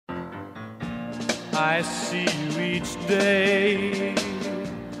I see you each day,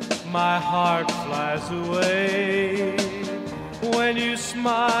 my heart flies away. When you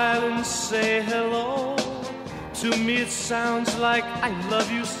smile and say hello, to me it sounds like I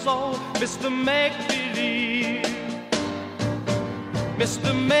love you so. Mr. Make-Believe,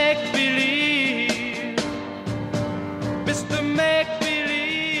 Mr. Make-Believe, Mr. Make-Believe,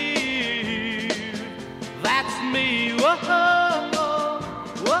 that's me. Whoa, whoa,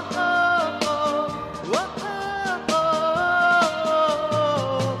 whoa,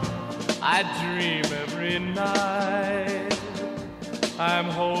 I dream every night I'm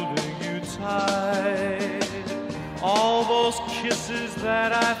holding you tight. All those kisses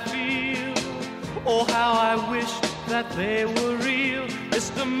that I feel, oh how I wish that they were real.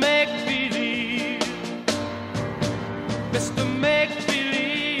 Mr. Make-Believe, Mr.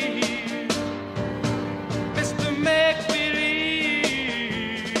 Make-Believe, Mr. Make-Believe,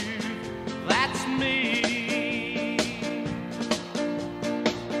 that's me.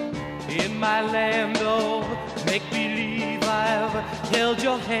 In my land of make-believe, I've held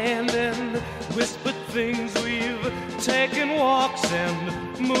your hand and whispered things. We've taken walks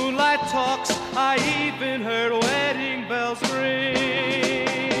and moonlight talks. I even heard wedding bells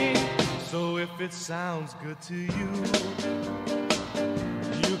ring. So if it sounds good to you,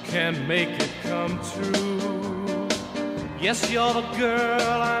 you can make it come true. Yes, you're the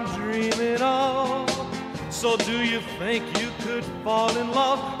girl I'm dreaming of. So do you think you could fall in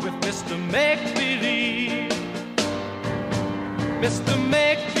love with Mr. Make-Believe? Mr.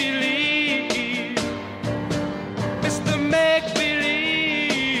 Make-Believe, Mr. Make-Believe.